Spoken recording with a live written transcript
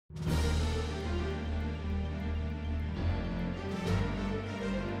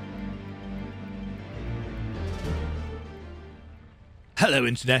Hello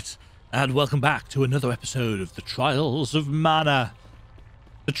Internet, and welcome back to another episode of the Trials of Mana.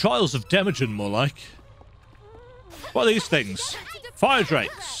 The Trials of Demajen, more like. What are these things? Fire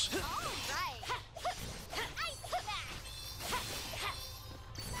drakes.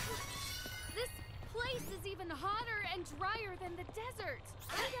 This place is even hotter and drier than the desert.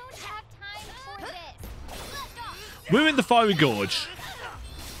 I don't have time for this. We're in the Fiery Gorge.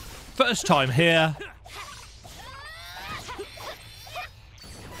 First time here.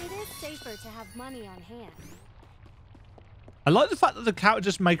 It is safer to have money on hand. I like the fact that the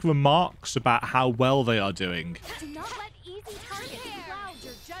characters make remarks about how well they are doing. Do not let easy targets cloud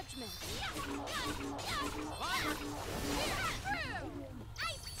your judgment.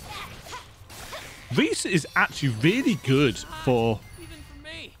 Reese is actually really good for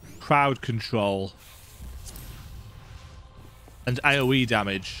crowd control and AoE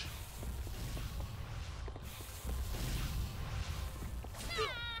damage.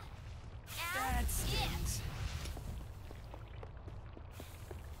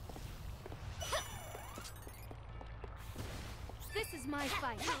 This is my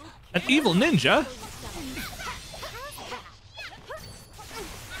fight. An evil ninja?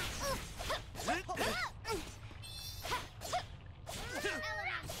 That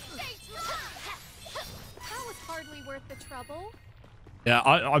was hardly worth the trouble. Yeah,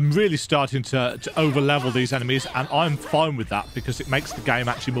 I'm really starting to over-level these enemies, and I'm fine with that because it makes the game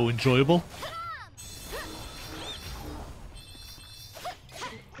actually more enjoyable.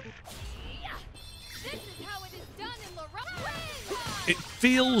 It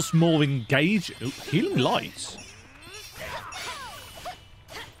feels more engaging. Ooh, healing light.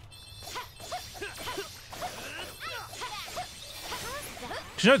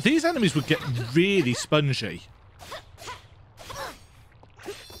 You know, these enemies would get really spongy.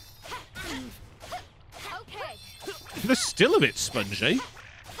 They're still a bit spongy.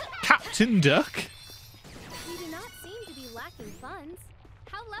 Captain Duck. You do not seem to be lacking funds.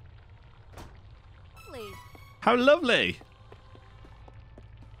 How lovely. How lovely.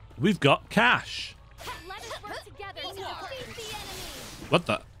 We've got cash. Let us work together to defeat the enemy. What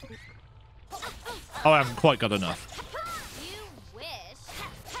the? Oh, I haven't quite got enough. You wish.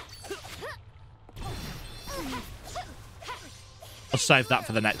 I'll save that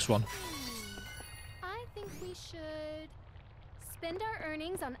for the next one. I think we should spend our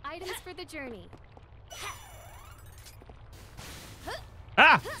earnings on items for the journey.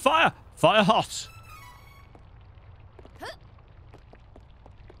 Ah! Fire! Fire hot!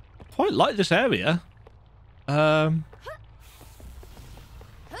 Quite like this area. Ooh,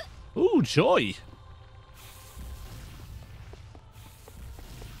 joy.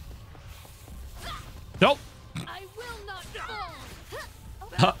 Nope. I will not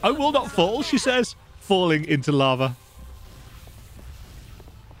fall. I will not fall, she says, falling into lava.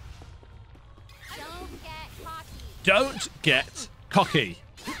 Don't get cocky. Don't get cocky.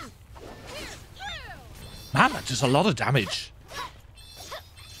 Man, that does a lot of damage.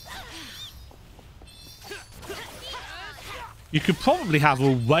 You could probably have a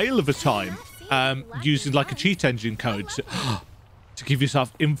whale of a time using like a cheat engine code to give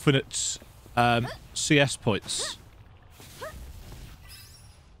yourself infinite CS points.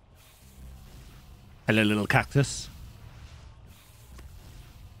 Hello, little cactus.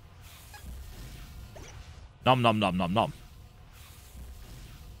 Nom nom nom nom nom.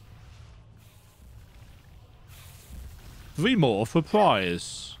 Three more for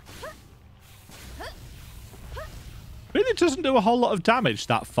prize. Really doesn't do a whole lot of damage,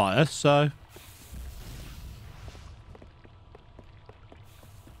 that fire, so...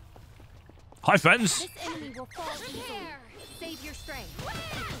 Hi, friends! This enemy will fall easily. Save your strength.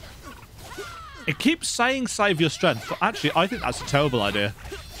 It keeps saying save your strength, but actually, I think that's a terrible idea.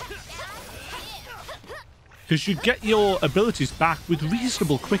 Because you get your abilities back with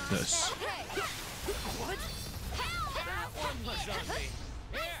reasonable quickness.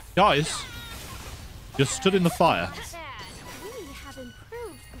 Guys, you're stood in the fire. We have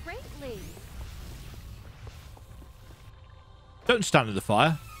improved greatly. Don't stand in the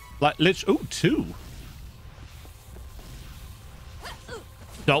fire. Like, literally... Ooh, two.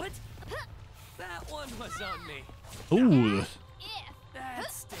 Nope. That one was on me. Ooh.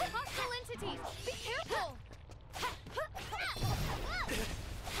 That's Hostile entities, be careful.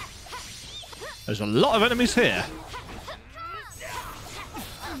 There's a lot of enemies here.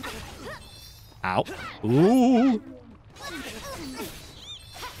 Ow. Ooh.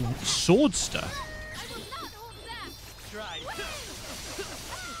 Swordster.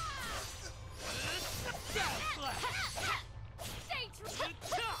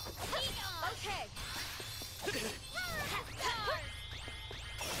 Okay.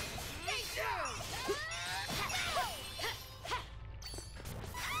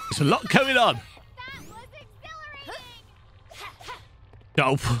 a lot going on. That was exhilarating.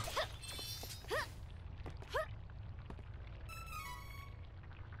 Dope.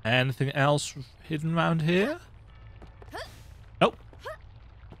 Anything else hidden around here? Nope.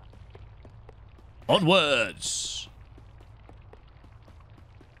 Onwards.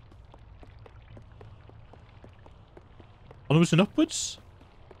 Onwards and upwards?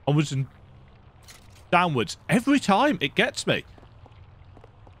 Onwards and downwards. Every time it gets me.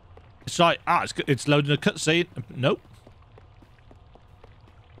 It's like, it's loading a cutscene. Nope.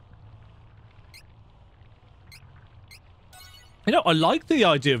 You know, I like the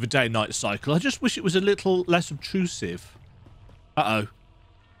idea of a day-night cycle. I just wish it was a little less obtrusive. Uh-oh.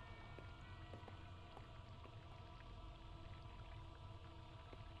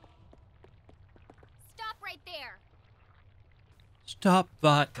 Stop right there. Stop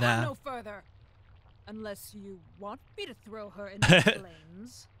right Go now. no further. Unless you want me to throw her into the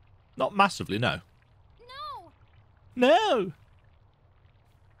flames. Not massively, no. No. No!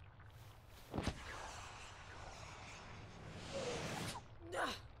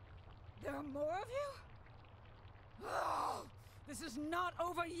 There are more of you? Oh, this is not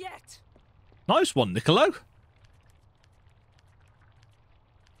over yet. Nice one, Niccolo.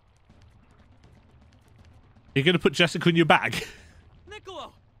 You're going to put Jessica in your bag?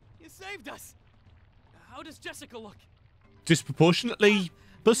 Niccolo, you saved us. How does Jessica look? Disproportionately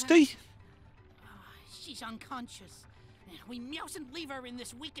busty? She's unconscious. We mustn't leave her in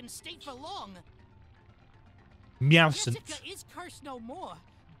this weakened state for long. Meowsant. Jessica is cursed no more,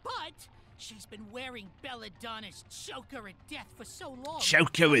 but she's been wearing Belladonna's choke her at death for so long.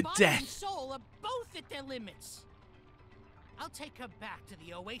 Choke her Her at body and death. soul are both at their limits. I'll take her back to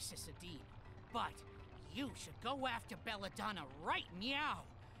the Oasis Adib, but you should go after Belladonna right meow.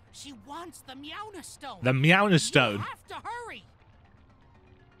 She wants the Meowna Stone. The Meowna You Stone. have to hurry.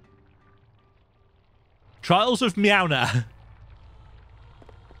 Trials of Meowna.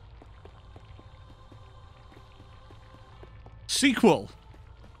 Sequel.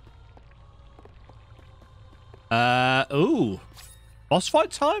 Ooh. Boss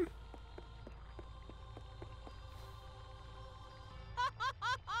fight time?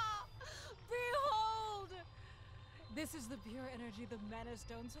 Behold! This is the pure energy the Mana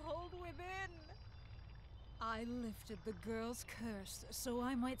Stones hold within. I lifted the girl's curse so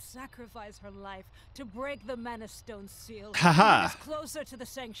I might sacrifice her life to break the Mana Stone seal. Haha. Bring us closer to the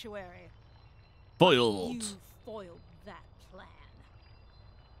sanctuary. Boiled. You foiled that plan.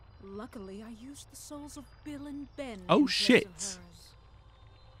 Luckily, I used the souls of Bill and Ben. Oh, in place shit. of hers.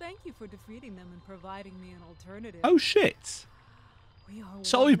 Thank you for defeating them and providing me an alternative. Oh, shit. We are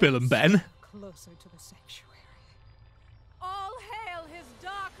Sorry, one Bill and step Ben. Closer to the sanctuary. All hail his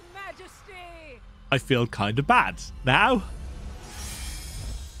dark majesty! I feel kind of bad now.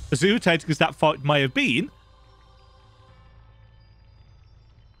 As irritating as that fight may have been,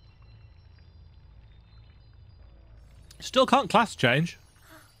 still can't class change.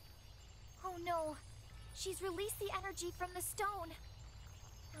 Oh no. She's released the energy from the stone.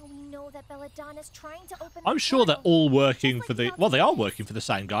 Now we know that Belladonna's trying to open I'm the sure they're portal, all working just for like the... Well, they are Belladonna's. working for the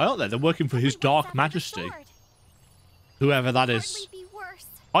same guy, aren't they? They're working for his Everyone's Dark after the Majesty. sword. Whoever that Could is. hardly be worse.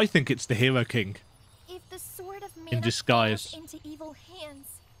 I think it's the Hero King. If the sword of Mana disguise. falls into evil hands,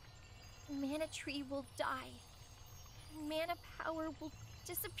 the Mana Tree will die. Mana power will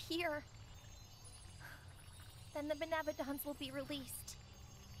disappear. Then the Benevolence will be released.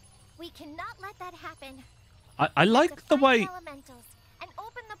 We cannot let that happen. I like the Define way... elementals and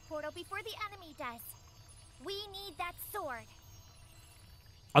open the portal before the enemy does. We need that sword.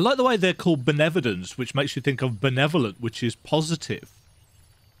 I like the way they're called Benevolence, which makes you think of benevolent, which is positive.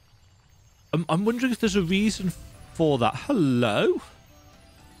 I'm wondering if there's a reason for that. Hello?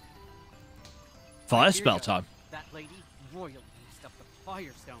 Fire Here spell you go. time. That lady royally used up the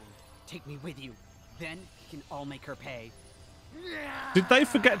Firestone. Take me with you. Then we can all make her pay. Did they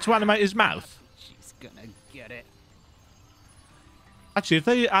forget to animate his mouth? She's gonna get it. Actually, if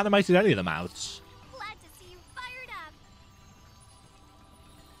they animated any of the mouths. Glad to see you fired up.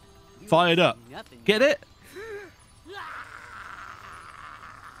 You Fired ain't up. seen nothing Get yet. it?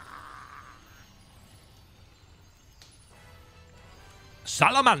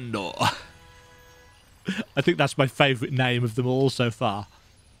 Salamando. I think that's my favourite name of them all so far.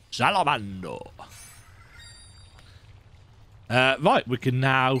 Salamando. Right, we can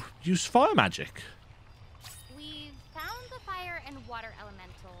now use fire magic. We've found the fire and water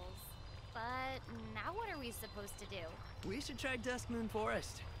elementals, but now what are we supposed to do? We should try Duskmoon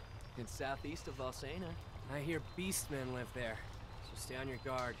Forest. It's southeast of Valsena. I hear beastmen live there, so stay on your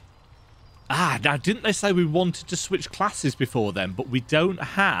guard. Ah, now didn't they say we wanted to switch classes before then, but we don't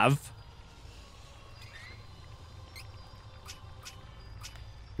have...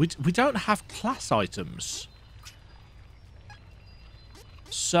 We don't have class items.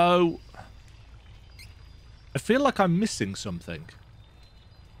 So... I feel like I'm missing something.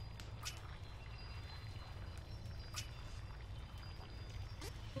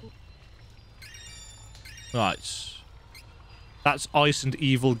 Right. That's Ice and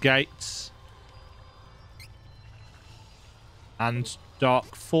Evil Gates. And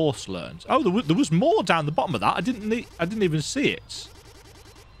Dark Force learned. Oh, there was more down the bottom of that. I didn't even see it.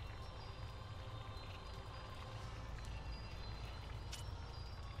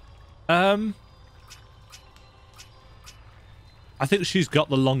 I think she's got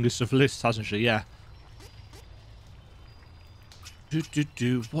the longest of lists, hasn't she? Yeah.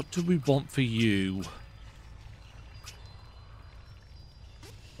 What do we want for you?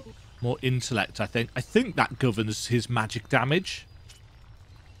 More intellect, I think. I think that governs his magic damage.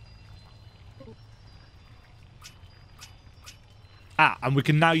 Ah, and we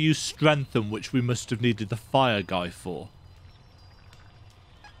can now use Strengthen, which we must have needed the fire guy for.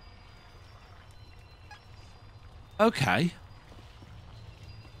 Okay.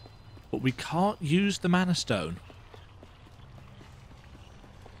 But we can't use the Mana Stone.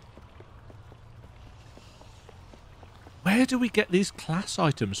 Where do we get these class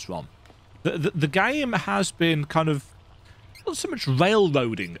items from? The game has been kind of not so much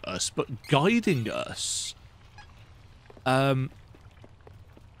railroading us, but guiding us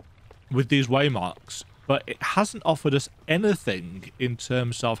with these waymarks. But it hasn't offered us anything in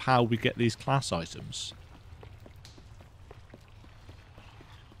terms of how we get these class items.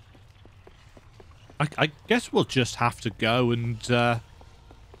 I guess we'll just have to go and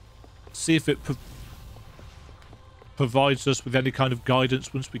see if it provides us with any kind of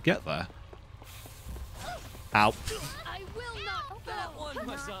guidance once we get there. Ow. I will not. That one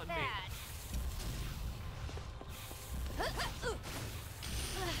was on me.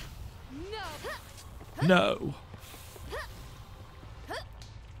 No. No.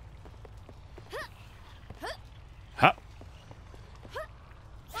 Huh.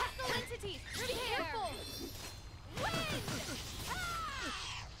 Hostile entities. Be careful.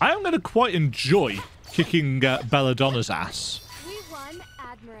 I am going to quite enjoy kicking Belladonna's ass. We won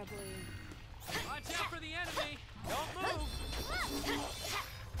admirably. Watch out for the enemy. Don't move.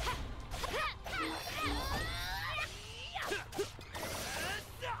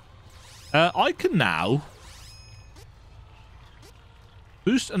 I can now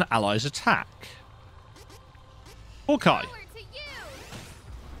boost an ally's attack. Hawkeye. Forward to you.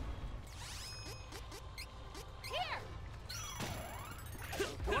 Here.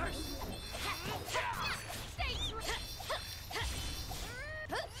 Stay true.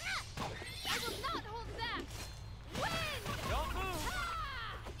 I will not hold back. Win. Don't move.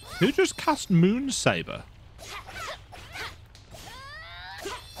 Who just cast Moon Saber? You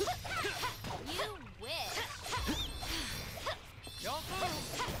win. Don't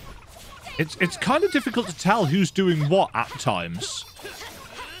move. It's kind of difficult to tell who's doing what at times. Ice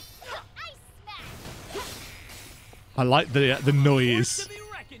smash. I like the noise To be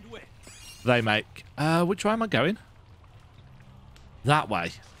reckoned with. they make. Which way am I going? That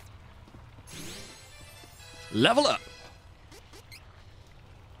way. Level up.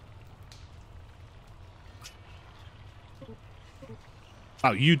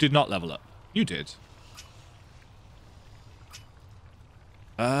 Oh, you did not level up. You did.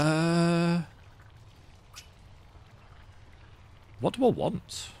 What do I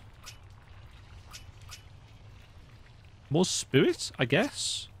want? More spirit, I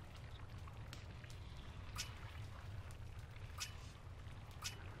guess.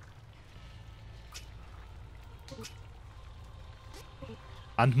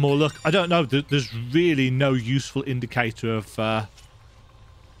 And more luck. I don't know. There's really no useful indicator of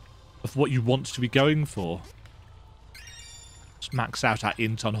what you want to be going for. Let's max out our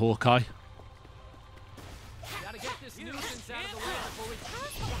int on Hawkeye. Gotta get this nuisance out of the way before we...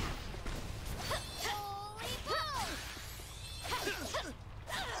 Holy balls!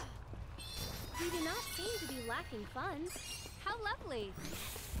 We do not seem to be lacking funds. How lovely.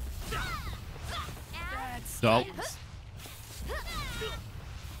 That's... So,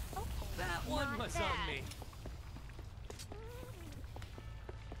 That one Not was bad. on me.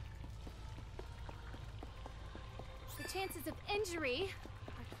 The chances of injury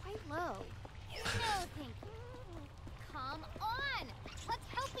are quite low. No, thank you. Come on! Let's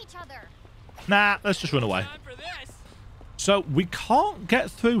help each other. nah, let's just run away. Time for this. So, we can't get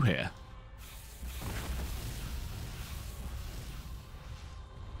through here.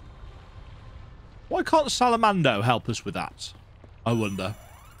 Why can't Salamando help us with that? I wonder.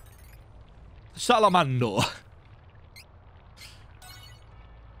 Salamando.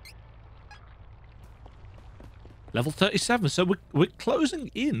 Level 37. So we're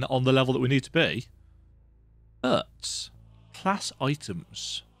closing in on the level that we need to be. But class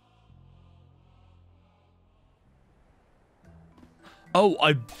items. Oh,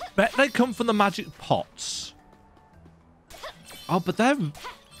 I bet they come from the magic pots. Oh, but they're...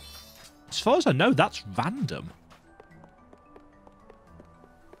 As far as I know, that's random.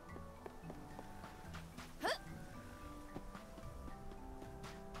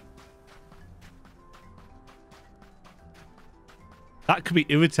 That could be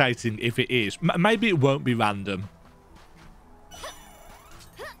irritating if it is. Maybe it won't be random.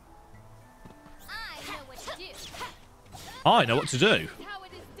 I know what to do. How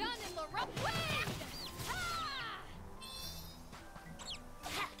it is done in the rough wind.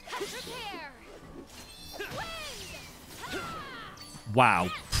 Prepare. Wind. Wow.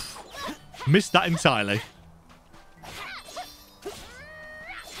 Missed that entirely.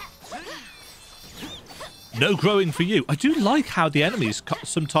 No growing for you. I do like how the enemies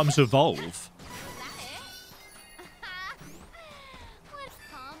sometimes evolve. Let's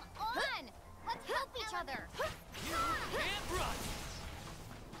come on. Let's help each other.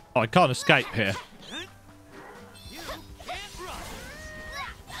 Oh, I can't escape here.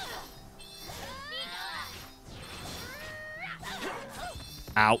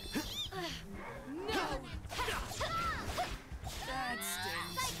 Ow.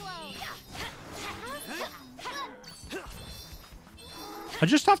 I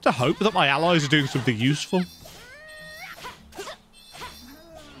just have to hope that my allies are doing something useful. It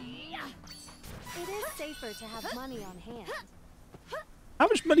is safer to have money on hand. How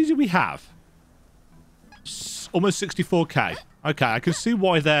much money do we have? Almost 64k. Okay, I can see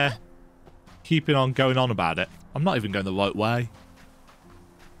why they're keeping on going on about it. I'm not even going the right way.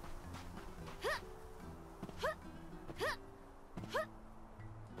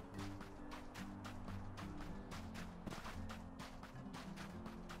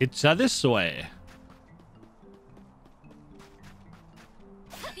 It's this way.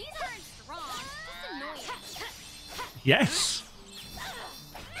 These aren't strong, just annoying. Yes.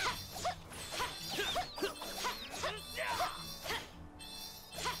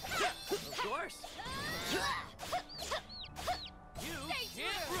 Of course. You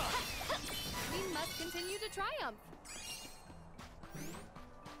can't run. We must continue to triumph.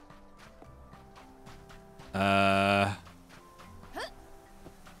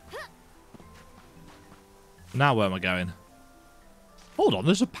 Now where am I going? Hold on,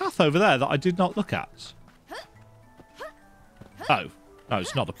 there's a path over there that I did not look at. Oh. No,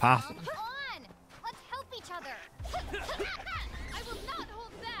 it's not a path. Come on. Let's help each other. I will not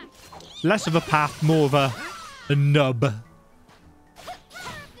hold back. Less of a path, more of a nub. Okay.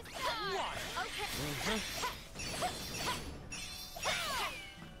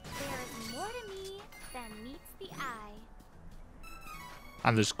 There is more to me than meets the eye.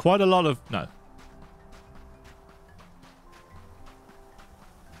 And there's quite a lot of... No.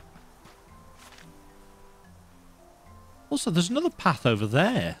 Also, there's another path over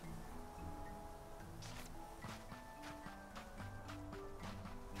there.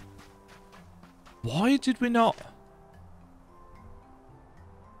 Why did we not...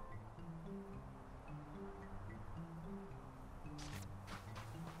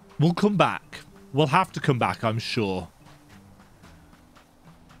 We'll come back. We'll have to come back, I'm sure.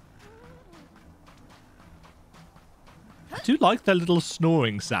 I do like their little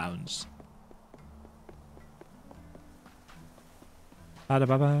snoring sounds.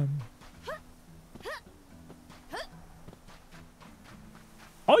 Ba-da-ba-bam.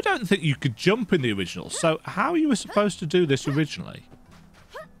 I don't think you could jump in the original, so how you were supposed to do this originally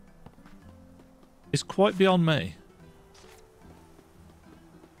is quite beyond me.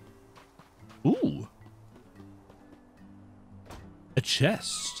 Ooh. A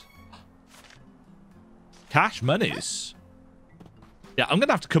chest. Cash monies. Yeah, I'm going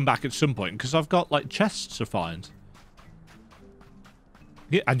to have to come back at some point because I've got, like, chests to find.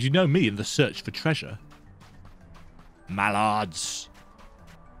 Yeah, and you know me in the search for treasure. Mallards.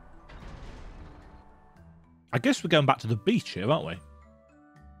 I guess we're going back to the beach here, aren't we?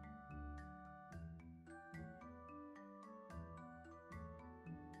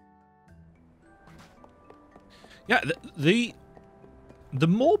 Yeah, the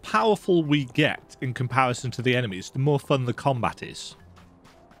more powerful we get in comparison to the enemies, the more fun the combat is.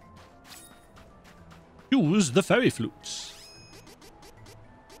 Use the fairy flutes.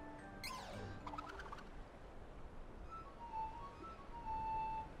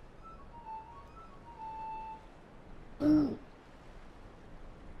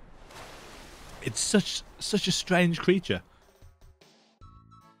 It's such a strange creature.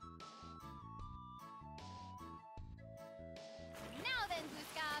 Now then,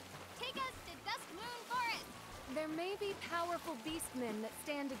 Gustav, take us to Dusk Moon Forest. There may be powerful beastmen that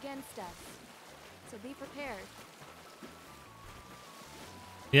stand against us, so be prepared.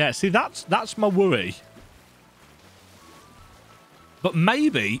 Yeah, see, that's my worry. But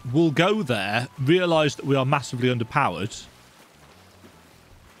maybe we'll go there, realise that we are massively underpowered.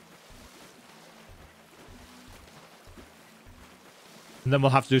 And then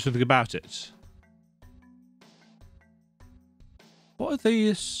we'll have to do something about it. What are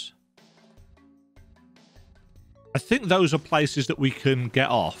these? I think those are places that we can get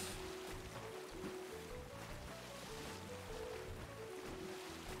off.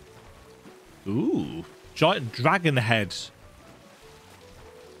 Ooh, giant dragon head.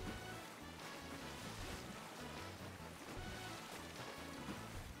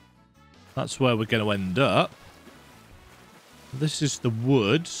 That's where we're going to end up. This is the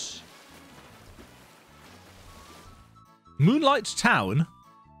woods. Moonlight's town.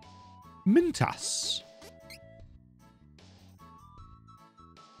 Mintas.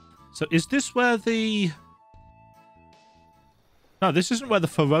 So is this where the... No, this isn't where the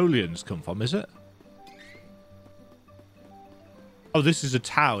Ferolians come from, is it? Oh, this is a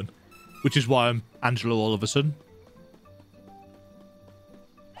town. Which is why I'm Angelo all of a sudden.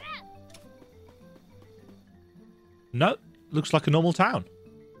 No, looks like a normal town.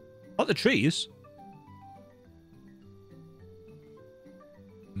 Like the trees.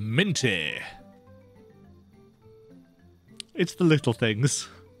 Minty. It's the little things.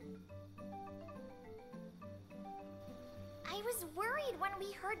 I was worried when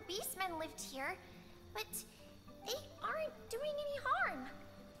we heard beastmen lived here, but they aren't doing any harm.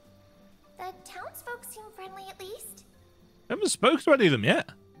 The townsfolk seem friendly at least. I haven't spoken to any of them yet.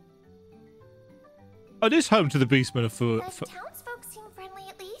 Oh, it is home to the beastmen of The townsfolk seem friendly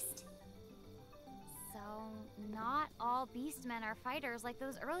at least. So, not all beastmen are fighters like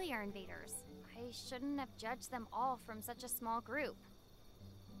those earlier invaders. I shouldn't have judged them all from such a small group.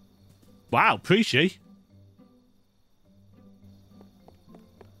 Wow, preachy.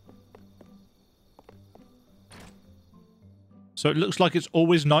 So it looks like it's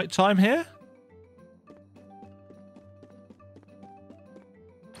always nighttime here?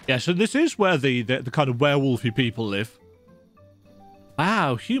 Yeah, so this is where the kind of werewolfy people live.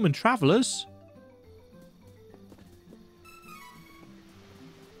 Wow, human travelers.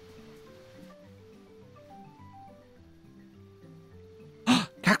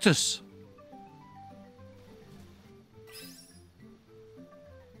 Cactus.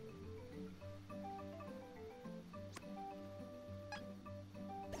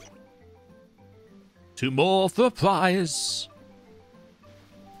 Two more for a prize.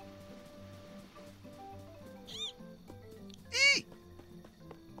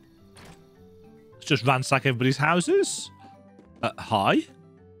 Let's just ransack everybody's houses. Hi.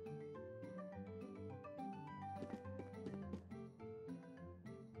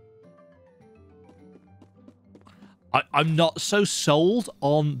 I'm not so sold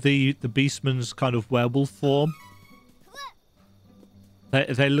on the beastman's kind of werewolf form.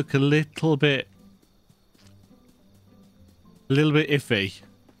 They look a little bit iffy.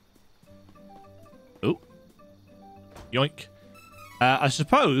 Oh, yoink! I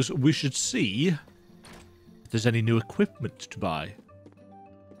suppose we should see if there's any new equipment to buy.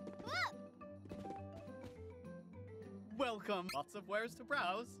 Welcome. Lots of wares to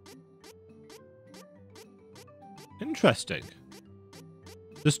browse. Interesting.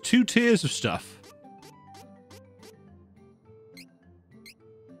 There's 2 tiers of stuff.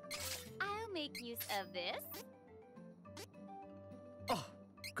 I'll make use of this. Oh,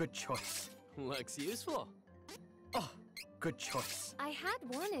 good choice. Looks useful. Oh, good choice. I had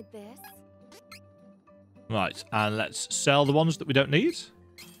wanted this. Right, and let's sell the ones that we don't need.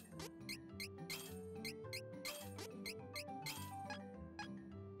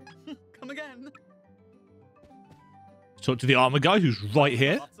 Come again. Talk to the armor guy who's right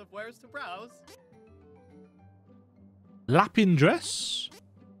here. Lots of wares to browse. Lapin dress.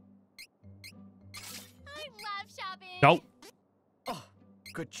 I love shopping. No. Oh,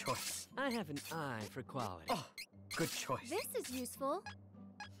 good choice. I have an eye for quality. Oh, good choice. This is useful.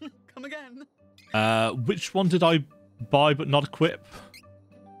 Come again. Which one did I buy but not equip?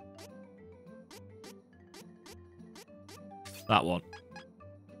 That one.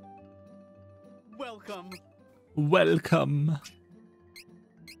 Welcome. Welcome.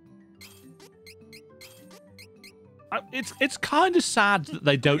 It's kind of sad that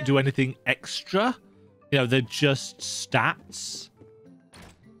they don't do anything extra. You know, they're just stats.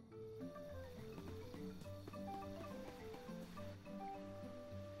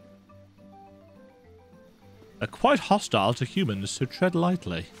 They're quite hostile to humans, so tread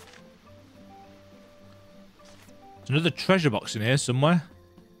lightly. There's another treasure box in here somewhere.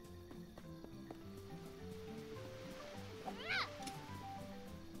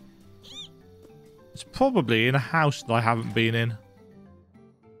 It's probably in a house that I haven't been in.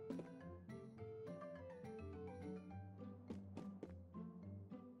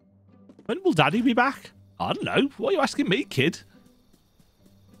 When will Daddy be back? I don't know. What are you asking me, kid?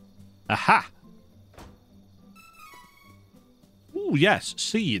 Aha! Ooh, yes.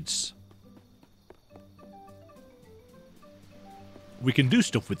 Seeds. We can do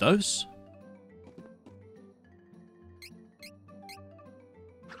stuff with those.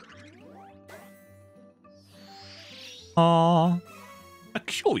 Aww. A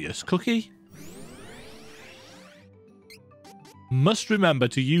curious cookie. Must remember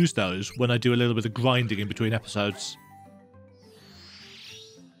to use those when I do a little bit of grinding in between episodes.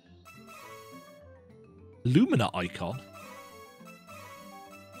 Lumina icon.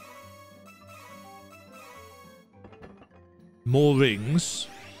 More rings.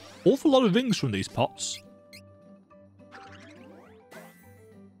 Awful lot of rings from these pots.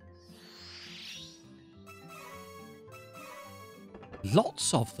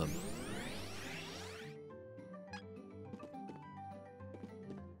 Lots of them.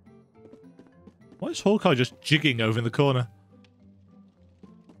 Why is Hawkeye just jigging over in the corner?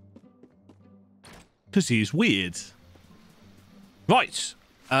 Because he's weird. Right.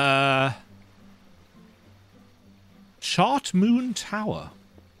 Chart Moon Tower.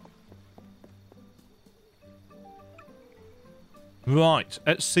 Right.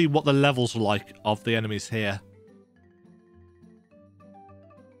 Let's see what the levels are like of the enemies here.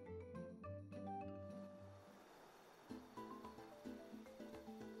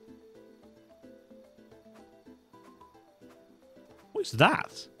 What's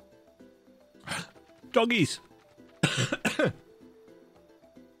that? Doggies.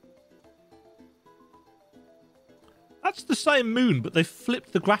 That's the same moon, but they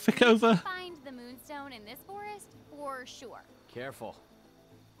flipped the graphic over. Find the moonstone in this forest for sure. Careful.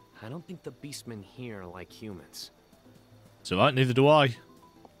 I don't think the beastmen here like humans. It's alright, neither do I.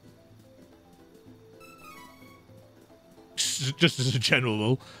 Just as a general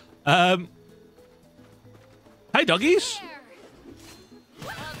rule. Hey, doggies.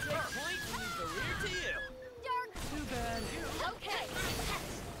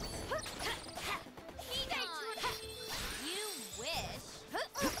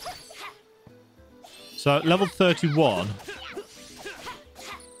 So, level 31.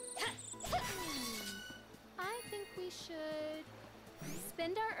 I think we should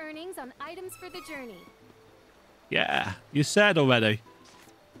spend our earnings on items for the journey. Yeah, you said already.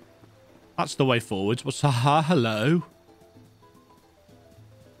 That's the way forwards. What's hello?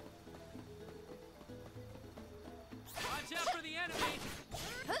 Watch out for the enemy.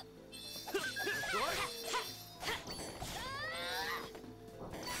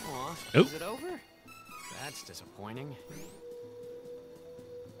 Aw, Oh. is it over? That's disappointing.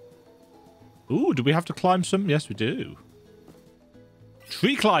 Ooh, do we have to climb some? Yes, we do.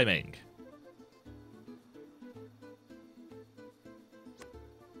 Tree climbing.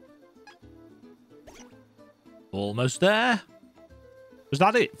 Almost there. Was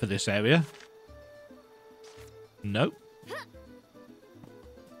that it for this area? Nope.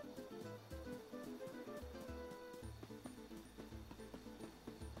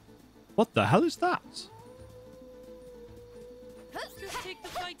 What the hell is that? Just take the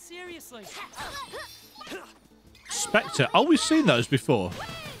fight seriously. Spectre. Oh, we've seen those before.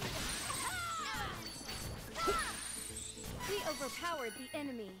 We overpowered the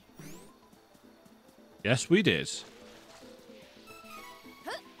enemy. Yes, we did.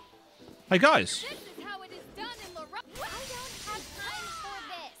 Hey, guys. This is how it is done in Laura. I don't have time for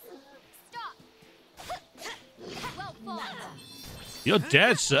this. Stop. Well fought. You're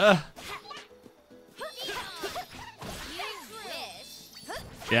dead, sir. You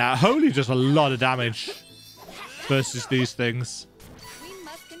wish. Yeah, holy does a lot of damage versus these things. We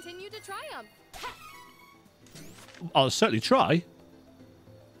must continue to triumph. I'll certainly try.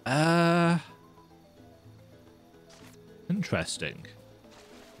 Interesting.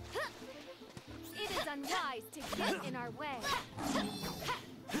 It is unwise to get in our way.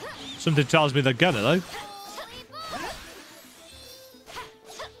 Something tells me they're gonna, though.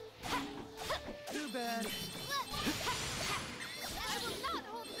 Too bad. I will not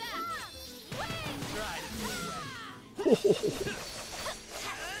hold back.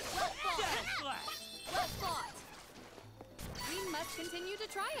 Well fought. We must continue to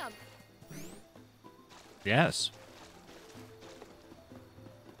triumph. Yes.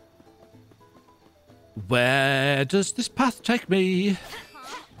 Where does this path take me?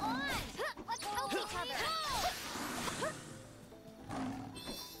 Come on! Let's help each other!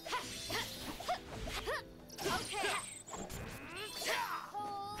 Okay.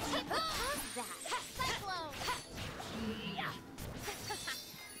 Holy that! Cyclone!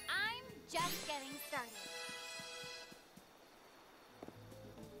 I'm just getting started.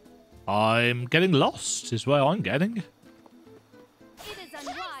 I'm getting lost, is where I'm getting. It is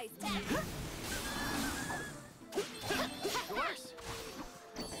unwise to... Yours?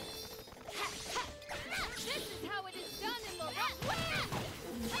 This is how it is done in Laurent.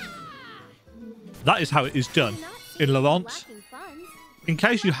 That is how it is done in Laurent. Lacking funds. In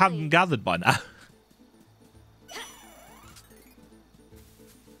case you hadn't gathered by now.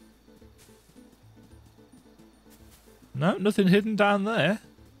 No, nothing hidden down there.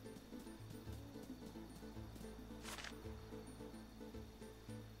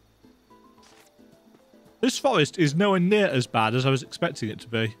 This forest is nowhere near as bad as I was expecting it to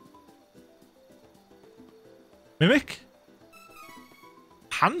be. Mimic?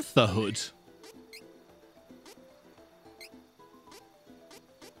 Panther hood?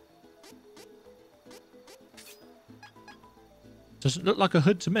 Doesn't look like a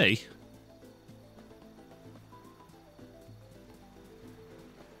hood to me.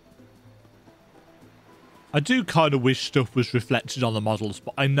 I do kind of wish stuff was reflected on the models,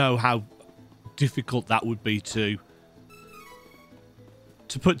 but I know how difficult that would be to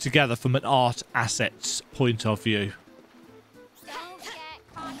put together from an art assets point of view. Don't get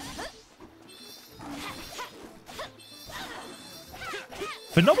caught.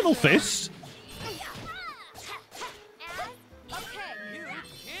 Phenomenal fist. Okay. You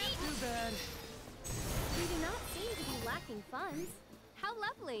can't do bad. We do not seem to be lacking funds. How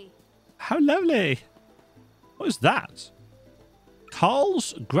lovely. How lovely. What is that?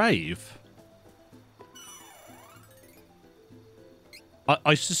 Carl's grave.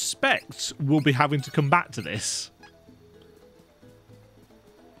 I suspect we'll be having to come back to this.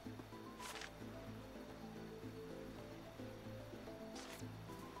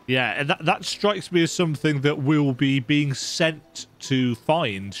 Yeah, and that strikes me as something that will be being sent to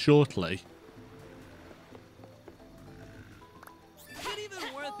find shortly. Is it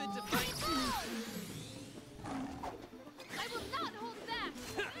even worth it to fight? I will not hold back.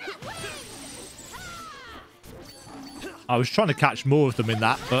 I was trying to catch more of them in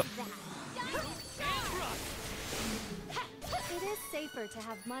that, but It is safer to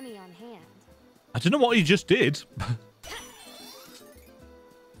have money on hand. I don't know what he just did.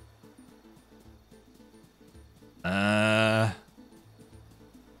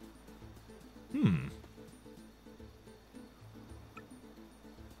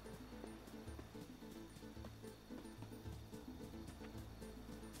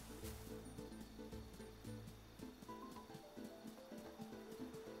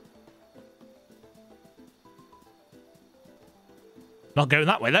 Not going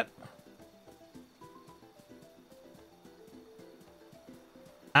that way then.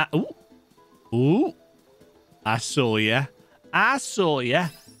 Ooh. Ooh. I saw ya. I saw ya.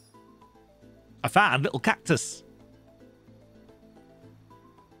 I found a little cactus.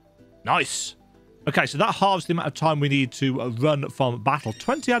 Nice. Okay, so that halves the amount of time we need to run from battle.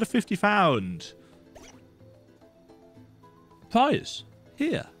 20 out of 50 found. Prize.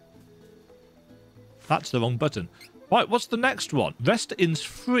 Here. That's the wrong button. Right, what's the next one? Rest-ins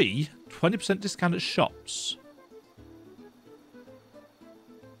free. 20% discount at shops.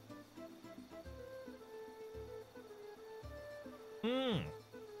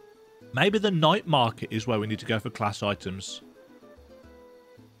 Maybe the night market is where we need to go for class items.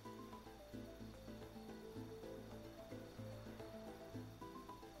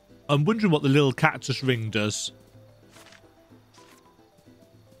 I'm wondering what the little cactus ring does.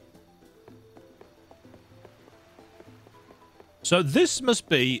 So this must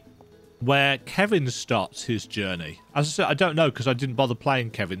be where Kevin starts his journey. As I said, I don't know because I didn't bother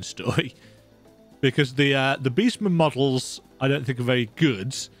playing Kevin's story. Because the beastmen models I don't think are very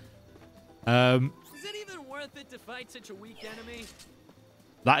good. Is it even worth it to fight such a weak enemy?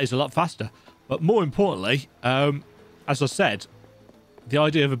 That is a lot faster. But more importantly, as I said, the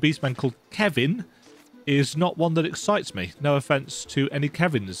idea of a beastman called Kevin is not one that excites me. No offense to any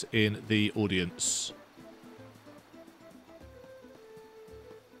Kevins in the audience.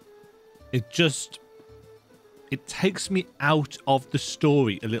 It takes me out of the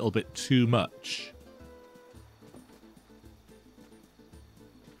story a little bit too much.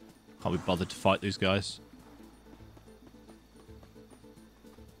 Can't be bothered to fight these guys.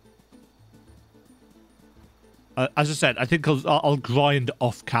 As I said, I think I'll grind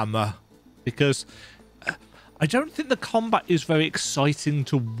off camera because I don't think the combat is very exciting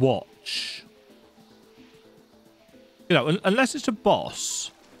to watch. You know, unless it's a boss.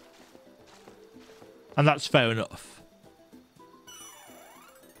 And that's fair enough.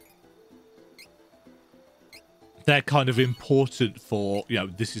 They're kind of important for, you know,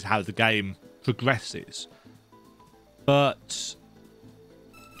 this is how the game progresses. But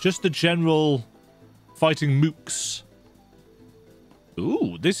just the general fighting mooks.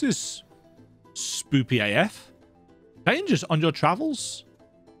 Ooh, this is spoopy AF. Dangers on your travels.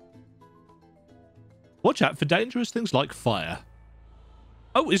 Watch out for dangerous things like fire.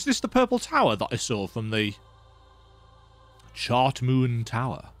 Oh, is this the purple tower that I saw from the Chart Moon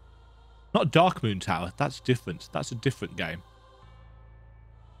Tower? Not Dark Moon Tower. That's different. That's a different game.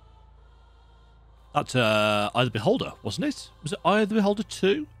 That's Eye of the Beholder, wasn't it? Was it Eye of the Beholder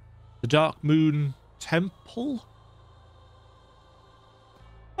 2? The Dark Moon Temple?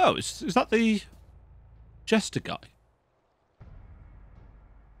 Oh, is that the Jester guy?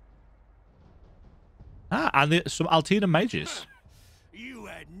 Ah, and some Altina mages. You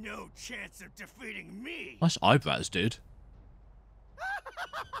had no chance of defeating me. Nice eyebrows, dude.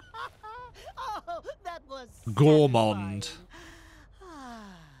 Oh, that was Goremand. satisfying.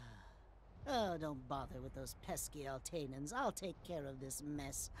 Oh, don't bother with those pesky Altanans. I'll take care of this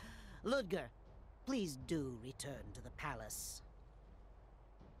mess. Ludger, please do return to the palace.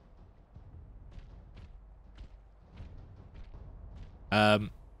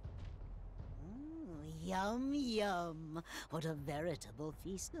 Yum, yum. What a veritable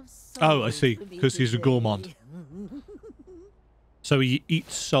feast of souls. Oh, I see. Because he's a gourmand. So he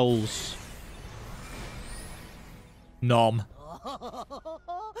eats souls. Nom.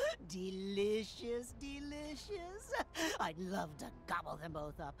 Oh, delicious, delicious. I'd love to gobble them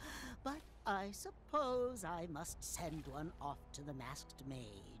both up. But I suppose I must send one off to the masked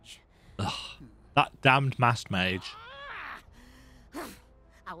mage. Ugh, that damned masked mage.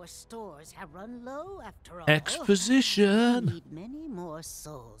 Our stores have run low after all. Exposition. We need many more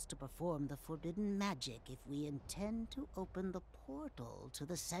souls to perform the forbidden magic if we intend to open the portal to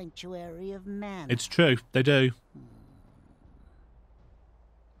the Sanctuary of Man. It's true. They do.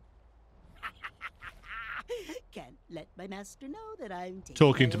 Can't let my master know that I'm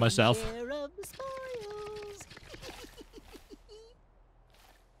Talking to my own myself. share of the spoils.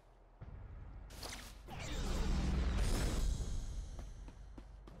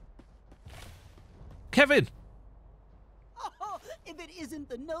 Kevin! Oh, if it isn't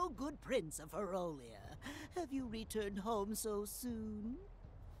the no-good Prince of Herolia. Have you returned home so soon?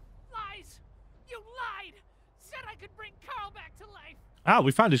 Lies! You lied! Said I could bring Carl back to life! Ah,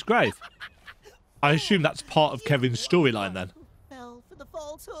 we found his grave. I assume that's part of Kevin's storyline then. Who fell for the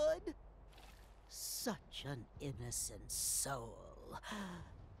falsehood? Such an innocent soul.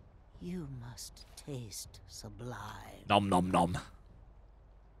 You must taste sublime. Nom nom nom.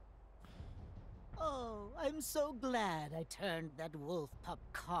 Oh, I'm so glad I turned that wolf pup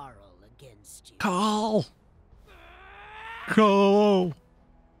Carl against you. Carl! Carl!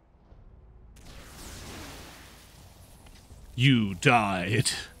 You died.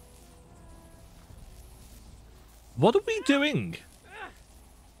 What are we doing?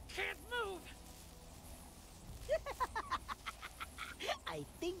 Can't move! I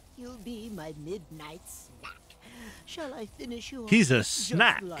think you'll be my midnight snack. Shall I finish you off? He's a Just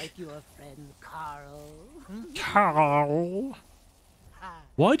snack. like your friend Carl. Carl.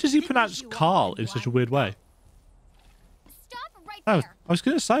 Why does he pronounce Carl in such a weird way? Stop right Oh, there. I was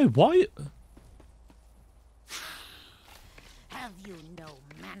going to say, why? Have you no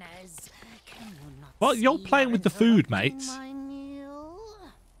manners? Can you not Well, you're see playing you're with the food, interrupting mate. my meal?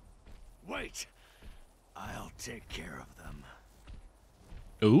 Wait. I'll take care of them.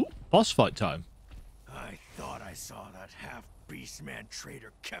 Ooh, boss fight time. I thought I saw that half-beastman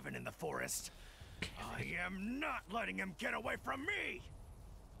traitor Kevin in the forest. I am not letting him get away from me!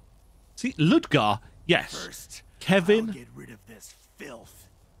 See, Ludger, yes. First, Kevin. I'll get rid of this filth.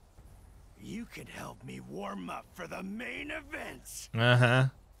 You can help me warm up for the main event. Uh-huh.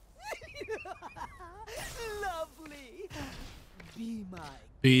 Lovely. Be my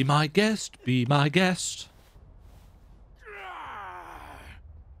Be my guest, be my guest.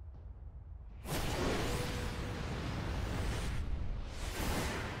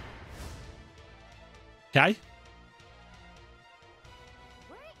 Okay.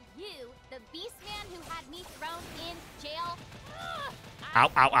 Weren't you the beastman who had me thrown in jail? Ow,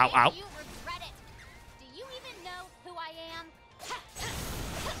 ow, ow, Bet ow. You regret it. Do you even know who I am?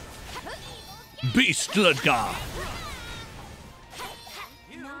 Beast Ludger.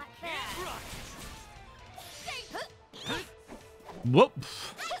 You Not can't run! Whoop.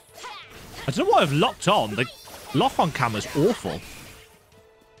 I don't know why I've locked on. Lock on camera's awful.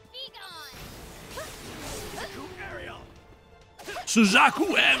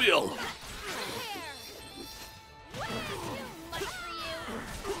 Suzaku Aerial.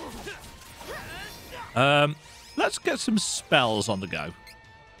 Let's get some spells on the go.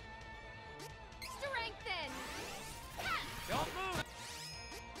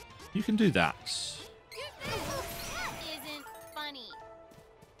 You can do that. Isn't funny.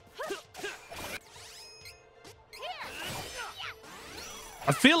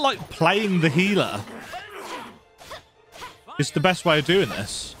 I feel like playing the healer is the best way of doing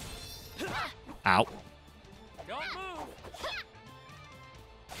this. Ow.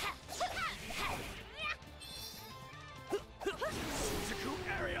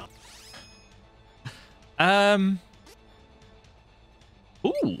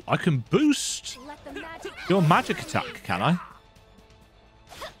 Ooh, I can boost your magic attack, can I?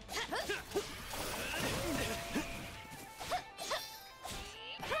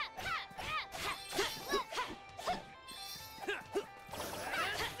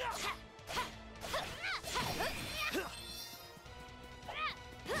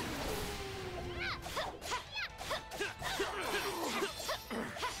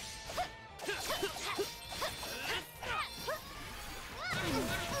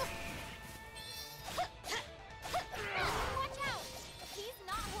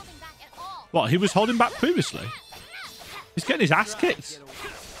 What, he was holding back previously? He's getting his ass kicked.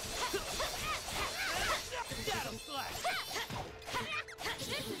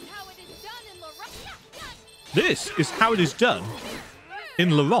 This is how it is done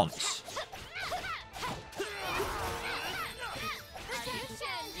in Laurent.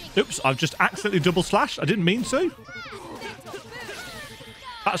 Oops, I've just accidentally double slashed. I didn't mean to.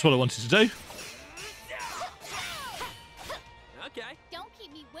 That's what I wanted to do.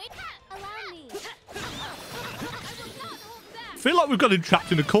 I feel like we've got him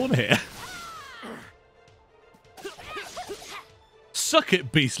trapped in a corner here. Suck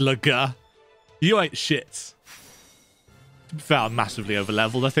it, beast lugger. You ain't shit. To be fair, I'm massively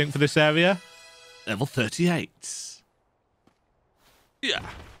over-leveled, I think, for this area. Level 38. Yeah.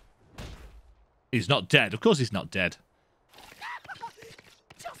 He's not dead. Of course he's not dead.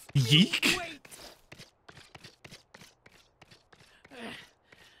 Yeek.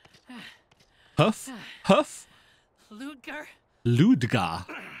 Huff. Huff. Ludger. Ludgar.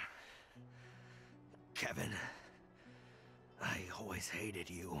 Kevin, I always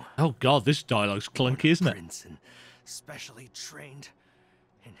hated you. Oh god, this dialogue's clunky, isn't it? Prince and specially trained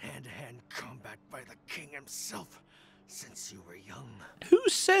in hand-to-hand combat by the king himself since you were young. Who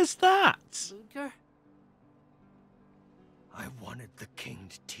says that? Ludger? I wanted the king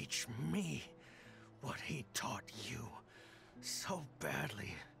to teach me what he taught you so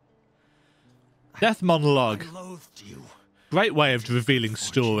badly. Death monologue. I loathed you. Great way of revealing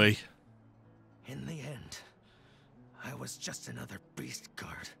story. In the end, I was just another beast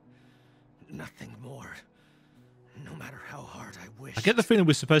guard. Nothing more. No matter how hard I wished. I get the feeling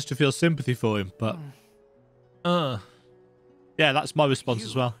we're supposed to feel sympathy for him, but... yeah, that's my response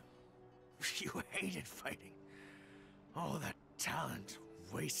as well. You hated fighting. All that talent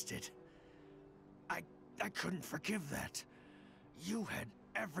wasted. I couldn't forgive that. You had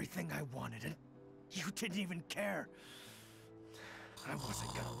everything I wanted, and you didn't even care. I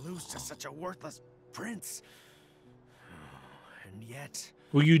wasn't gonna lose to such a worthless prince. And yet...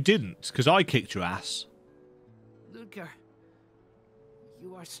 Well, you didn't, because I kicked your ass. Ludger,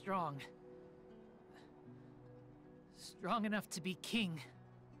 you are strong. Strong enough to be king.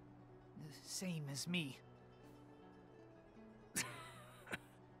 Same as me.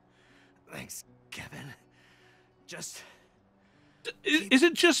 Thanks, Kevin. Just... Is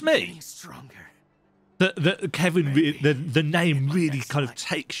it just me? Stronger. The Kevin, the name really kind of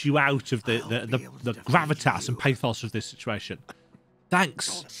takes you out of the gravitas and pathos of this situation.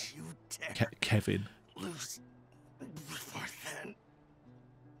 Thanks, Kevin. Lose before then.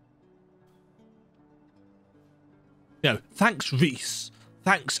 No, thanks, Reese.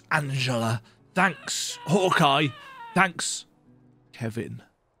 Thanks, Angela. Thanks, Hawkeye. Thanks, Kevin.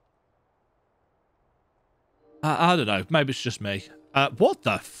 I don't know. Maybe it's just me. What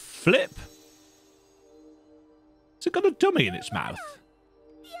the flip? Has it got a dummy in its mouth?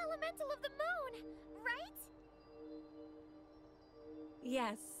 The elemental of the moon, right?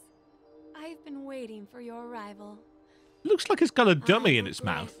 Yes. I've been waiting for your arrival. Looks like it's got a dummy in its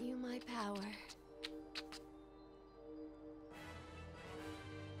mouth. You my power.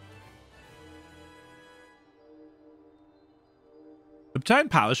 Obtain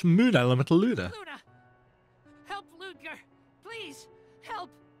powers from Moon Elemental Luna. Luna! Help Ludger! Please! Help!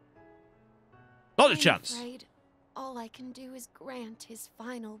 Not a chance. I'm afraid all I can do is grant his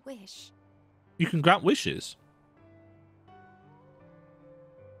final wish. You can grant wishes.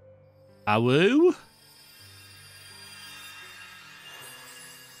 Awoo?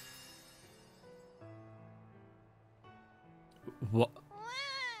 What?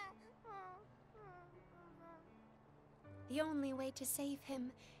 The only way to save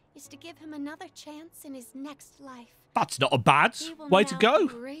him is to give him another chance in his next life. That's not a bad way to go.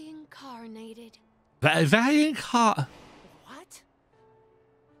 Reincarnated. Very hard. What?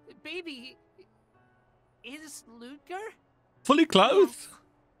 Baby, is Ludger? Fully clothed. Yes.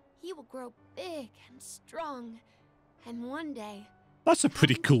 He will grow big and strong, and one day... That's a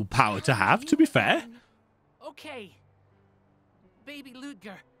pretty cool power to have, to be fair. Okay. Baby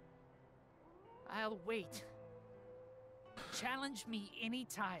Ludger. I'll wait. Challenge me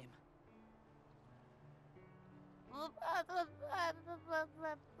anytime.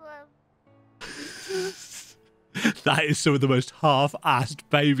 That is some of the most half-assed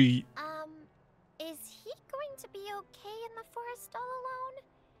baby. Is he going to be okay in the forest all alone?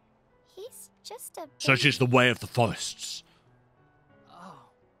 He's just a baby. Such is the way of the forests. Oh.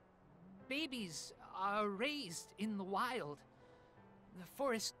 Babies are raised in the wild. The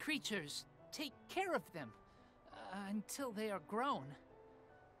forest creatures take care of them until they are grown.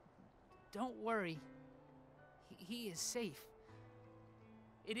 Don't worry. He is safe.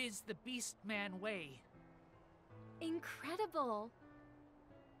 It is the beastman way. Incredible.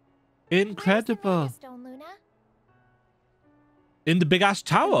 Incredible. Stone, Luna? In the big-ass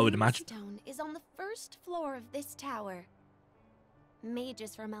tower, I would imagine. The stone is on the first floor of this tower.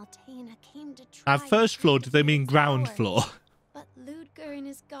 Mages from Altena came to try... At first floor, do they mean ground floor? But Ludger and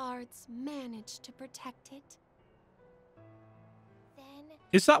his guards managed to protect it. Then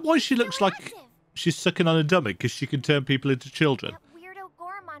Is that why she looks like she's sucking on a dummy? Because she can turn people into children? that weirdo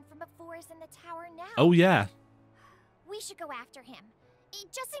Goremand from before is in the tower now. Oh, yeah. We should go after him,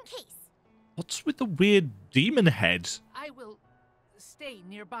 just in case. What's with the weird demon head? I will stay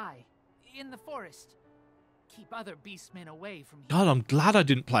nearby, in the forest. Keep other beastmen away from here. God, I'm glad I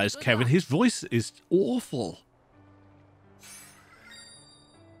didn't play as Kevin. His voice is awful.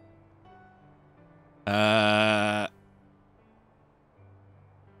 Halves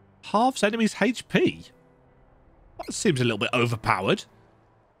enemies' HP? That seems a little bit overpowered.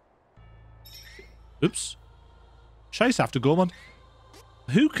 Oops. Chase after Goremand.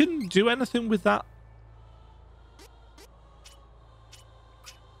 Who can do anything with that?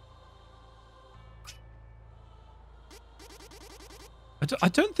 I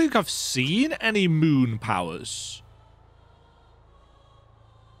don't think I've seen any moon powers.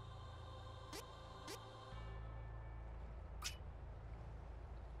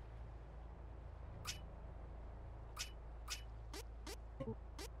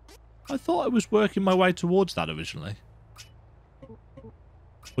 I thought I was working my way towards that originally.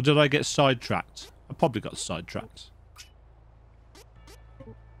 Or did I get sidetracked? I probably got sidetracked.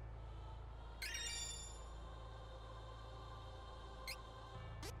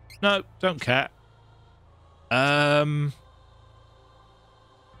 No, don't care.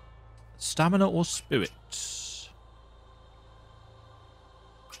 Stamina or spirit?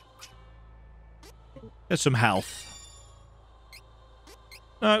 Get some health.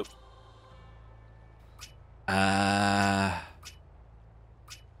 No.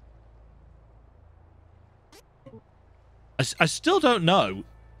 I still don't know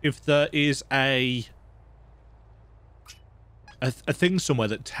if there is a thing somewhere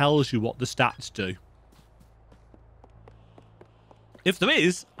that tells you what the stats do. If there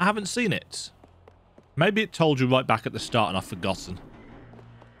is, I haven't seen it. Maybe it told you right back at the start and I've forgotten.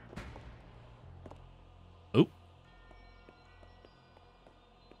 Oh.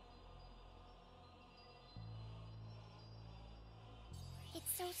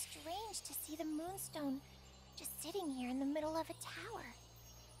 It's so strange to see the moonstone just sitting here in the middle of a tower.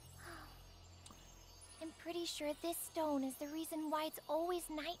 I'm pretty sure this stone is the reason why it's always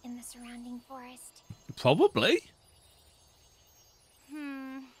night in the surrounding forest. Probably.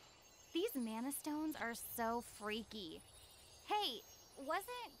 These mana stones are so freaky. Hey,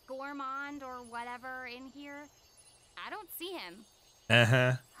 wasn't Goremand or whatever in here? I don't see him.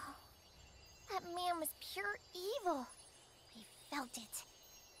 Uh-huh. That man was pure evil. We felt it.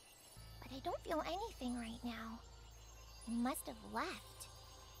 But I don't feel anything right now. He must have left.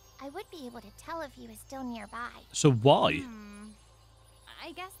 I would be able to tell if he was still nearby. So why?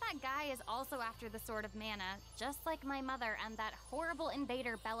 I guess that guy is also after the Sword of Mana, just like my mother and that horrible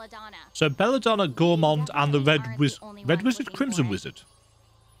invader Belladonna. So Belladonna, Goremand, and the Red Wizard, Crimson Wizard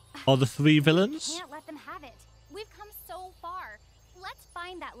are the three villains? We can't let them have it. We've come so far. Let's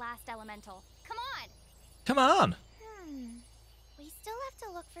find that last elemental. Come on. Come on. still have to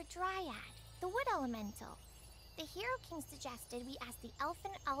look for Dryad, the wood elemental. The Hero King suggested we ask the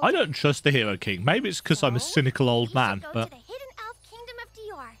elfin elder. I don't trust the Hero King. Maybe it's because I'm a cynical old man, go but to the hidden elf kingdom of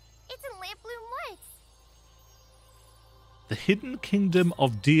Dior. It's in Lampbloom Woods. the hidden kingdom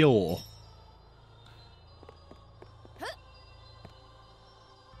of Dior.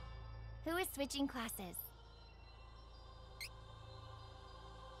 Who is switching classes?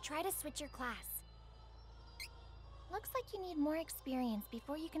 Try to switch your class. Looks like you need more experience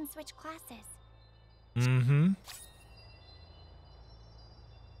before you can switch classes. Mm-hmm.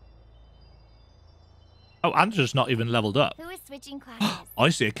 Oh, Andrew's not even leveled up. Who is switching classes? I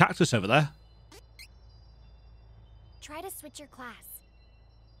see a cactus over there. Try to switch your class.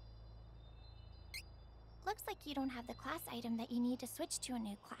 Looks like you don't have the class item that you need to switch to a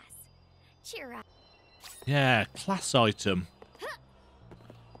new class. Cheer up. Yeah, class item.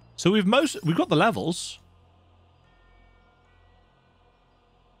 So we've got the levels.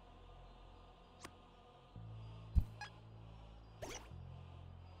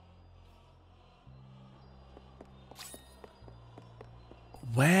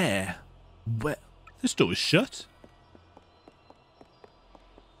 Where? This door is shut.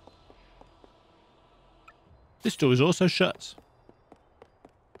 This door is also shut.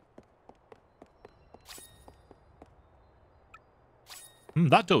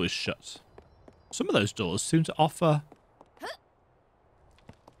 That door is shut. Some of those doors seem to offer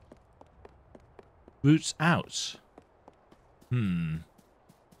routes out.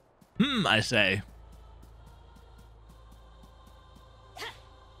 I say.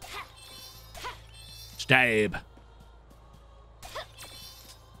 Stab.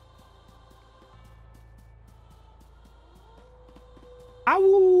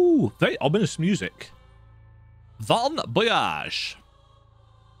 Ow! Very ominous music. Bon voyage.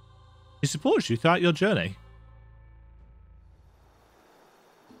 He supports you throughout your journey.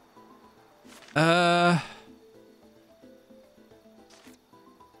 Right,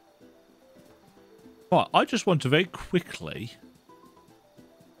 I just want to very quickly...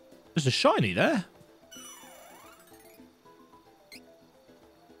 There's a shiny there.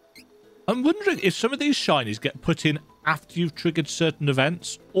 I'm wondering if some of these shinies get put in after you've triggered certain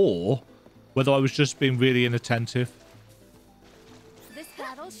events, or whether I was just being really inattentive. This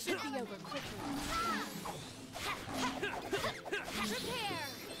battle should be over quickly.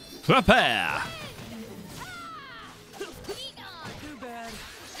 Prepare! Too bad.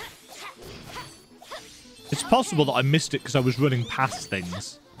 It's possible that I missed it because I was running past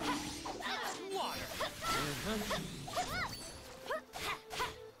things.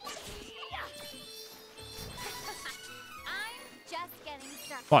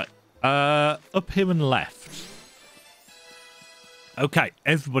 Right, up here and left. Okay,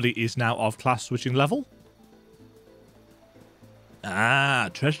 everybody is now of class switching level. Ah,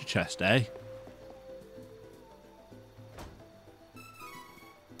 treasure chest, eh?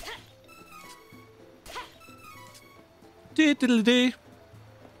 Diddly-dee.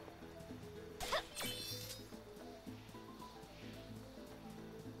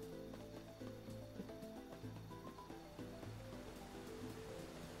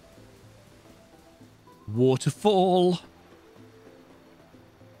 Waterfall.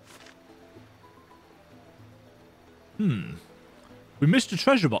 We missed a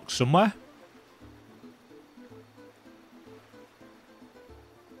treasure box somewhere.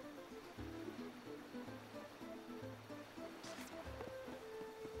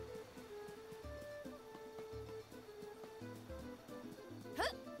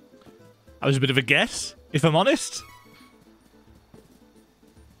 That was a bit of a guess, if I'm honest.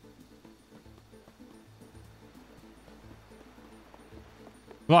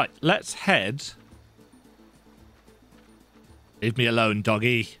 Right, let's head. Leave me alone,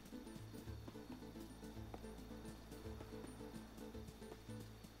 doggy.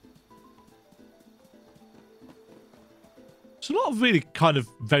 There's a lot of really kind of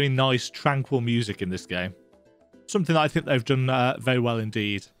very nice, tranquil music in this game. Something that I think they've done very well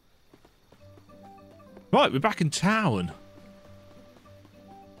indeed. Right, we're back in town.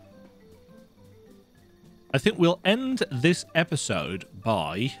 I think we'll end this episode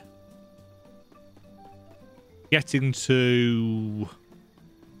by getting to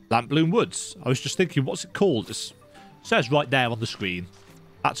Lampbloom Woods. I was just thinking, what's it called? It says right there on the screen.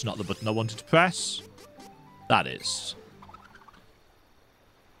 That's not the button I wanted to press. That is.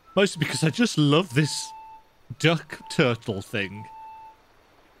 Mostly because I just love this duck turtle thing.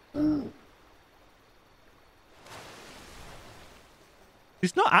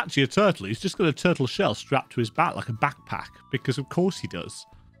 He's not actually a turtle. He's just got a turtle shell strapped to his back like a backpack. Because of course he does.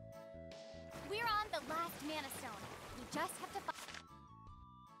 We're on the last mana stone. We just have to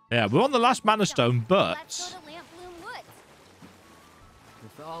Yeah, we're on the last Mana Stone, but... Let's go to Lamp Bloom Woods.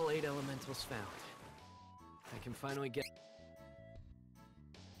 With all 8 elementals found, I can finally get...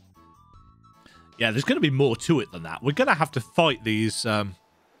 Yeah, there's going to be more to it than that. We're going to have to fight these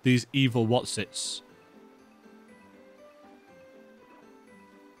evil whatsits.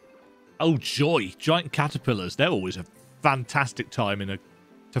 Oh, joy. Giant caterpillars. They're always a fantastic time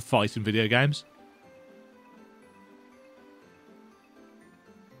to fight in video games.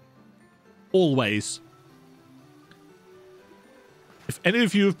 Always. If any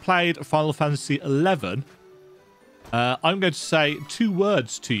of you have played Final Fantasy XI, I'm going to say 2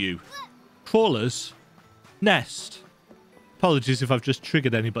 words to you. Crawler's Nest. Apologies if I've just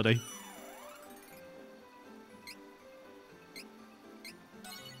triggered anybody.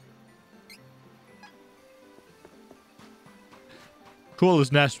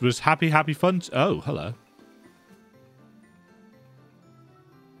 Crawler's Nest was happy, happy fun. Oh, hello.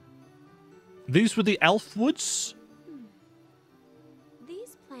 These were the elf woods?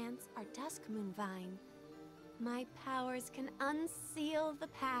 These plants are dusk moon vine. My powers can unseal the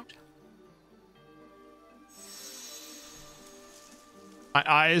path. My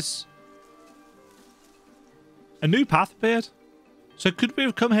eyes. A new path appeared. So could we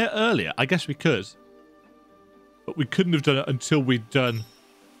have come here earlier? I guess we could. But we couldn't have done it until we'd done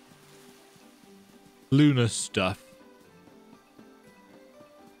lunar stuff.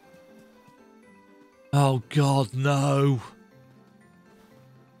 Oh god, no.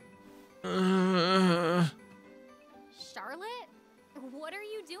 Charlotte? What are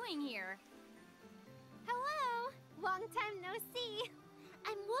you doing here? Hello! Long time no see.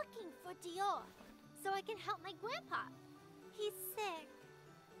 I'm looking for Dior, so I can help my grandpa. He's sick.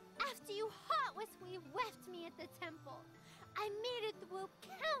 After you heartlessly left me at the temple, I made it through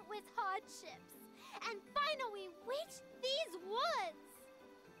countless hardships, and finally reached these woods!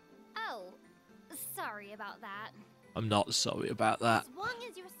 Oh, sorry about that. I'm not sorry about that. As long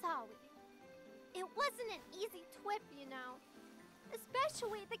as you're sorry. It wasn't an easy trip, you know.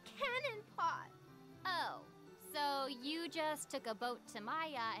 Especially the cannon part. Oh, so you just took a boat to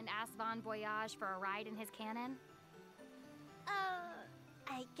Maya and asked Bon Voyage for a ride in his cannon?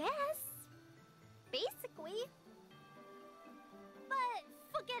 I guess. Basically. But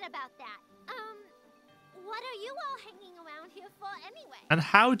forget about that. What are you all hanging around here for anyway? And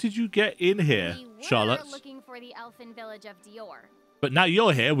how did you get in here, Charlotte? We were looking for the elfin village of Dior. But now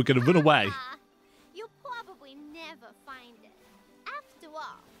you're here, we're going to run away. You'll probably never find it. After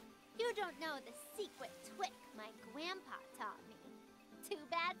all, you don't know the secret trick my grandpa taught me. Too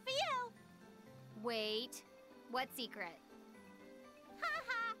bad for you. Wait, what secret?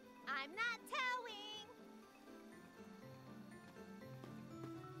 Haha, I'm not telling.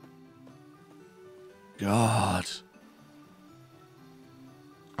 God.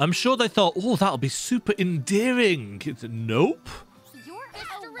 I'm sure they thought, oh, that'll be super endearing. It's, nope. You're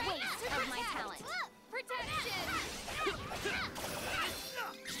a waste of my talent. Protection!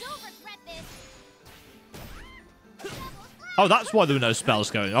 You'll regret this. Oh, that's why there were no spells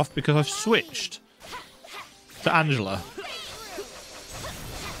going off, because I've switched to Angela.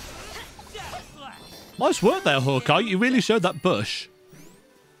 Nice work there, Hawkeye. You really showed that bush.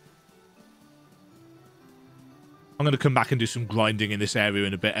 I'm going to come back and do some grinding in this area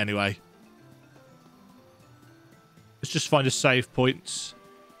in a bit anyway. Let's just find a save point.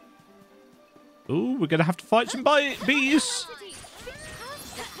 Ooh, we're going to have to fight some bees.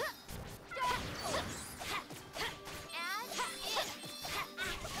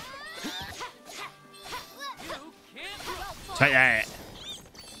 Take that.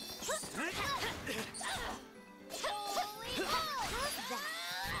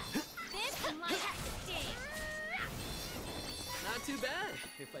 Not too bad,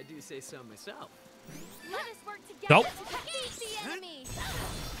 if I do say so myself. Let us work together Nope. to defeat the enemy.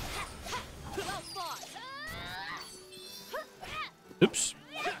 Well fought. Oops.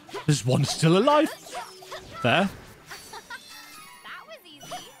 There's one still alive. There. That was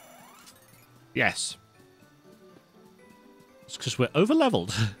easy. Yes. It's because we're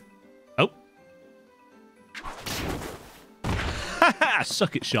over-leveled. Oh. Haha!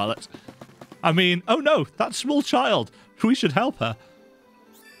 Suck it, Charlotte. I mean, oh no, that small child. We should help her.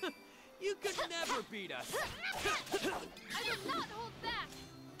 You could never beat us. I will not hold back.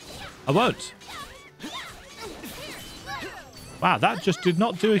 I won't. Wow, that just did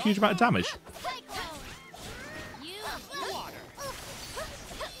not do a huge amount of damage. You Water.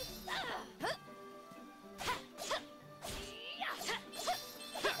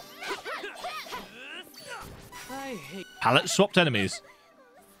 I hate... Palette swapped enemies.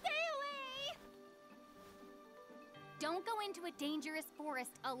 don't go into a dangerous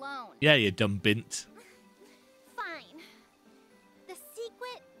forest alone. Yeah, you dumb bint. Fine. The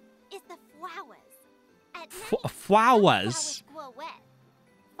secret is the flowers. At night, Flowers? flowers glow wet.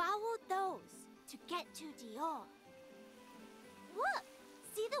 Follow those to get to Dior. Look,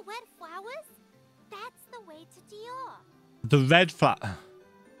 see the wet flowers? That's the way to Dior. The red flower.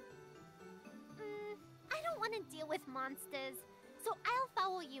 I don't want to deal with monsters, so I'll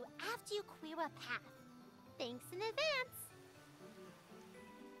follow you after you clear a path. Thanks in advance.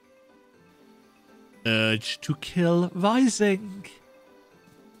 Urge to kill rising.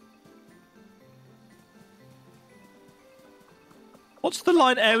 What's the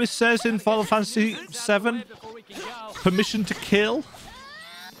line Ares says in Final Fantasy VII? Permission to kill?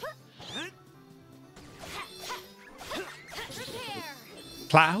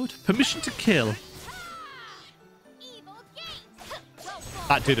 Cloud? Permission to kill?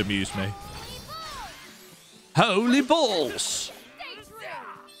 That did amuse me. Holy balls!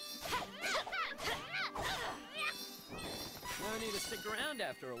 No need to stick around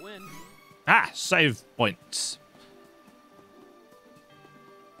after a win. Ah, save points.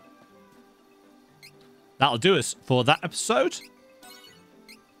 That'll do us for that episode.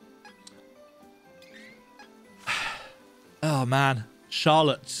 Oh, man.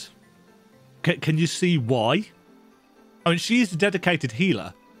 Charlotte. Can you see why? I mean, she's a dedicated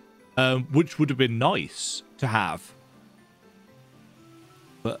healer, which would have been nice to have.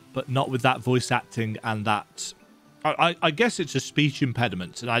 But not with that voice acting and that... I guess it's a speech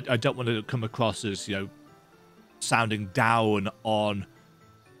impediment, and I don't want to come across as, you know, sounding down on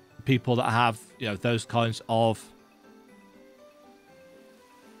people that have, you know, those kinds of...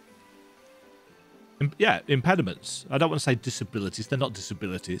 impediments. I don't want to say disabilities. They're not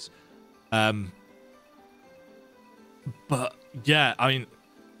disabilities. But, yeah, I mean,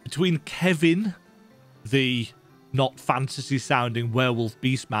 between Kevin, the not fantasy-sounding werewolf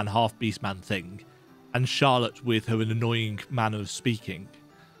beastman, half beastman thing, and Charlotte with her annoying manner of speaking.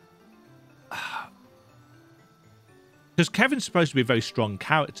 Because Kevin's supposed to be a very strong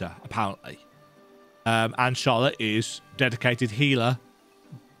character, apparently. And Charlotte is dedicated healer,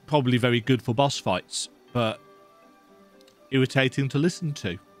 probably very good for boss fights, but irritating to listen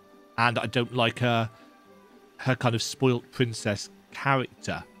to. And I don't like her kind of spoilt princess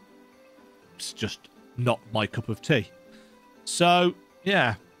character. It's just not my cup of tea. So,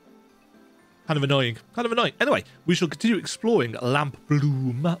 yeah. Kind of annoying. Kind of annoying. Anyway, we shall continue exploring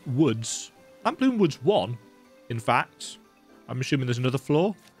Lampbloom Woods. Lampbloom Woods 1, in fact. I'm assuming there's another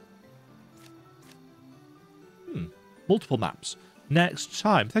floor. Multiple maps. Next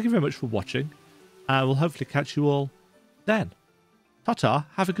time. Thank you very much for watching. I will hopefully catch you all then. Ta-ta.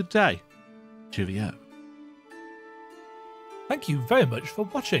 Have a good day. Cheerio. Thank you very much for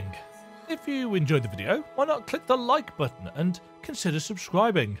watching. If you enjoyed the video, why not click the like button and consider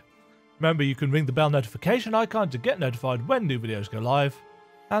subscribing. Remember, you can ring the bell notification icon to get notified when new videos go live.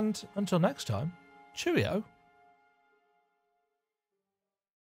 And until next time, cheerio.